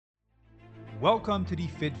Welcome to the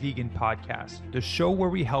Fit Vegan Podcast, the show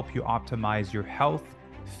where we help you optimize your health,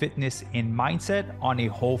 fitness, and mindset on a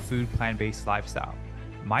whole food, plant-based lifestyle.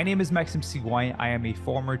 My name is Maxime Sigouin. I am a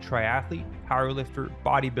former triathlete, powerlifter,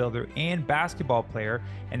 bodybuilder, and basketball player,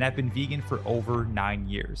 and I've been vegan for over 9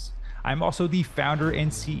 years. I'm also the founder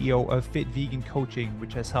and CEO of Fit Vegan Coaching,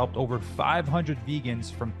 which has helped over 500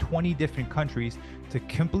 vegans from 20 different countries to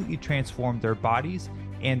completely transform their bodies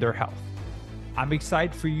and their health. I'm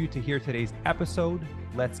excited for you to hear today's episode.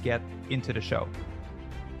 Let's get into the show.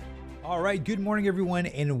 All right, good morning, everyone,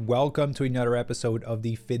 and welcome to another episode of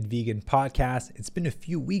the Fit Vegan Podcast. It's been a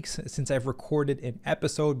few weeks since I've recorded an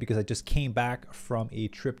episode because I just came back from a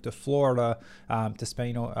trip to Florida to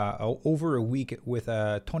spend over a week with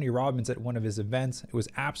Tony Robbins at one of his events. It was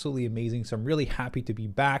absolutely amazing, so I'm really happy to be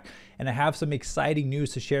back, and I have some exciting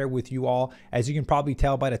news to share with you all. As you can probably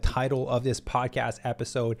tell by the title of this podcast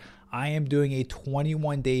episode, I am doing a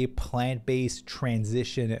 21-day plant-based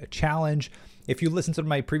transition challenge. If you listen to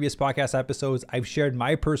my previous podcast episodes, I've shared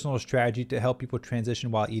my personal strategy to help people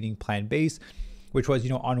transition while eating plant-based, which was,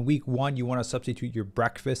 on week 1, you want to substitute your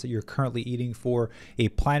breakfast that you're currently eating for a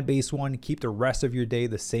plant-based one. Keep the rest of your day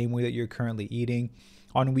the same way that you're currently eating.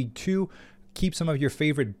 On week 2, keep some of your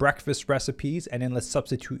favorite breakfast recipes, and then let's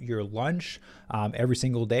substitute your lunch every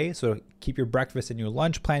single day. So keep your breakfast and your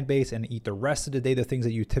lunch plant-based and eat the rest of the day the things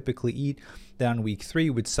that you typically eat. Then on week 3,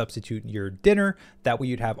 would substitute your dinner. That way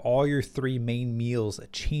you'd have all your 3 main meals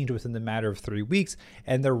change within the matter of 3 weeks.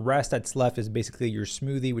 And the rest that's left is basically your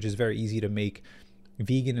smoothie, which is very easy to make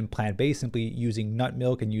vegan and plant-based, simply using nut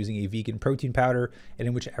milk and using a vegan protein powder, and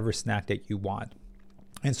in whichever snack that you want.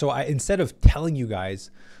 And so instead of telling you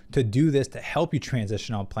guys to do this to help you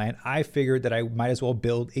transition on plant, I figured that I might as well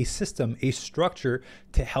build a system, a structure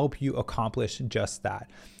to help you accomplish just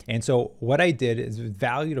that. And so what I did is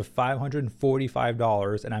valued of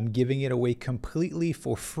 $545, and I'm giving it away completely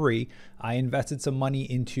for free. I invested some money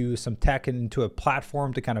into some tech and into a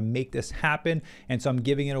platform to kind of make this happen. And so I'm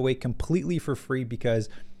giving it away completely for free because,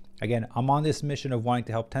 again, I'm on this mission of wanting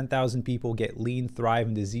to help 10,000 people get lean, thrive,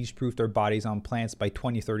 and disease-proof their bodies on plants by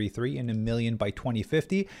 2033 and 1 million by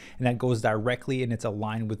 2050. And that goes directly and it's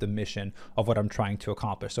aligned with the mission of what I'm trying to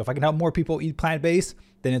accomplish. So if I can help more people eat plant-based,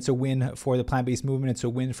 then it's a win for the plant-based movement. It's a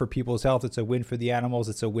win for people's health. It's a win for the animals.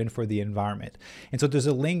 It's a win for the environment. And so there's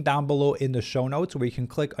a link down below in the show notes where you can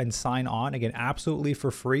click and sign on, again, absolutely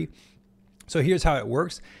for free. So here's how it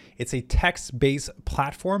works. It's a text-based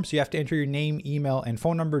platform, so you have to enter your name, email, and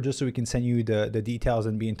phone number just so we can send you the details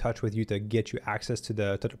and be in touch with you to get you access to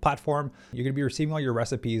the platform. You're going to be receiving all your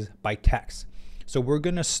recipes by text. So we're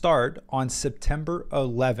going to start on September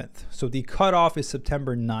 11th. So the cutoff is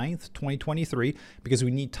September 9th, 2023, because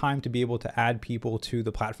we need time to be able to add people to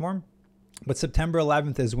the platform. But September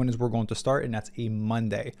 11th is when we're going to start, and that's a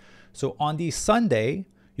Monday. So on the Sunday,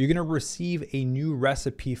 you're going to receive a new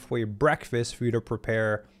recipe for your breakfast for you to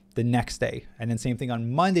prepare the next day. And then same thing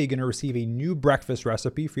on Monday, you're going to receive a new breakfast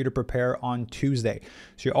recipe for you to prepare on Tuesday.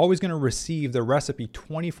 So you're always going to receive the recipe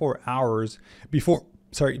 24 hours before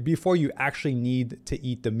you actually need to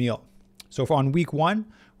eat the meal. So for on week 1,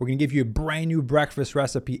 we're going to give you a brand new breakfast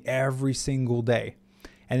recipe every single day.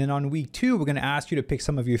 And then on week 2, we're going to ask you to pick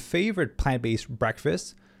some of your favorite plant-based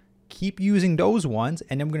breakfasts. Keep using those ones,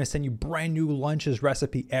 and then we're going to send you brand new lunches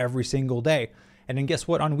recipe every single day. And then guess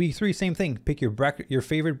what? On week 3, same thing. Pick your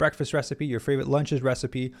favorite breakfast recipe, your favorite lunches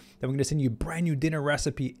recipe. Then we're going to send you brand new dinner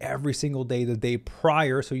recipe every single day, the day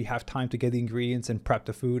prior, so you have time to get the ingredients and prep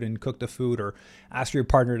the food and cook the food, or ask your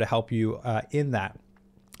partner to help you in that.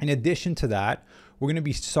 In addition to that, we're going to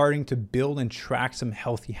be starting to build and track some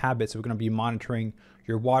healthy habits. So we're going to be monitoring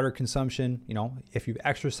your water consumption, if you've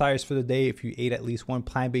exercised for the day, if you ate at least one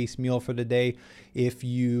plant-based meal for the day, if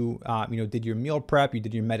you, did your meal prep, you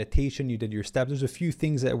did your meditation, you did your steps. There's a few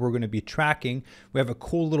things that we're going to be tracking. We have a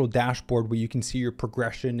cool little dashboard where you can see your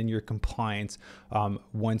progression and your compliance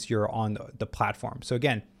once you're on the platform. So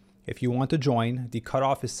again, if you want to join, the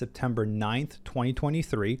cutoff is September 9th,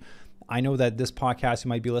 2023. I know that this podcast, you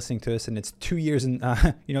might be listening to this and it's 2 years and,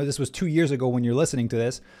 this was 2 years ago when you're listening to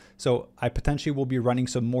this. So I potentially will be running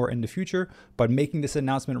some more in the future, but making this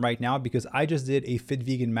announcement right now because I just did a Fit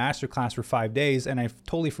Vegan Masterclass for 5 days and I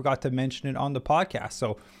totally forgot to mention it on the podcast.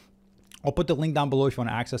 So I'll put the link down below if you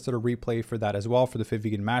want access to the replay for that as well, for the Fit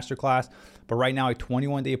Vegan Masterclass. But right now, a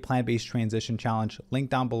 21-day plant-based transition challenge, link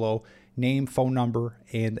down below. name, phone number,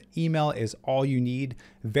 and email is all you need.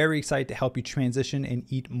 Very excited to help you transition and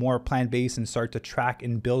eat more plant-based and start to track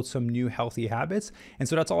and build some new healthy habits. And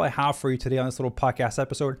so that's all I have for you today on this little podcast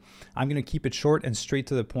episode. I'm going to keep it short and straight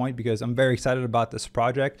to the point because I'm very excited about this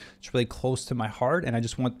project. It's really close to my heart, and I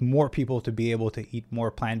just want more people to be able to eat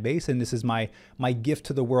more plant-based. And this is my gift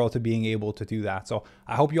to the world to being able to do that. So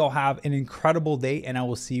I hope you all have an incredible day, and I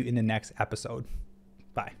will see you in the next episode.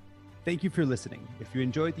 Bye. Thank you for listening. If you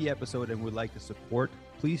enjoyed the episode and would like to support,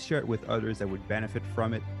 please share it with others that would benefit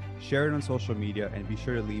from it. Share it on social media and be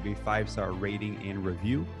sure to leave a 5-star rating and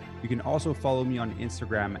review. You can also follow me on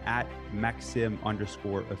Instagram at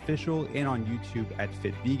Maxim_official and on YouTube at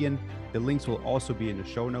FitVegan. The links will also be in the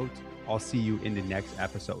show notes. I'll see you in the next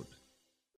episode.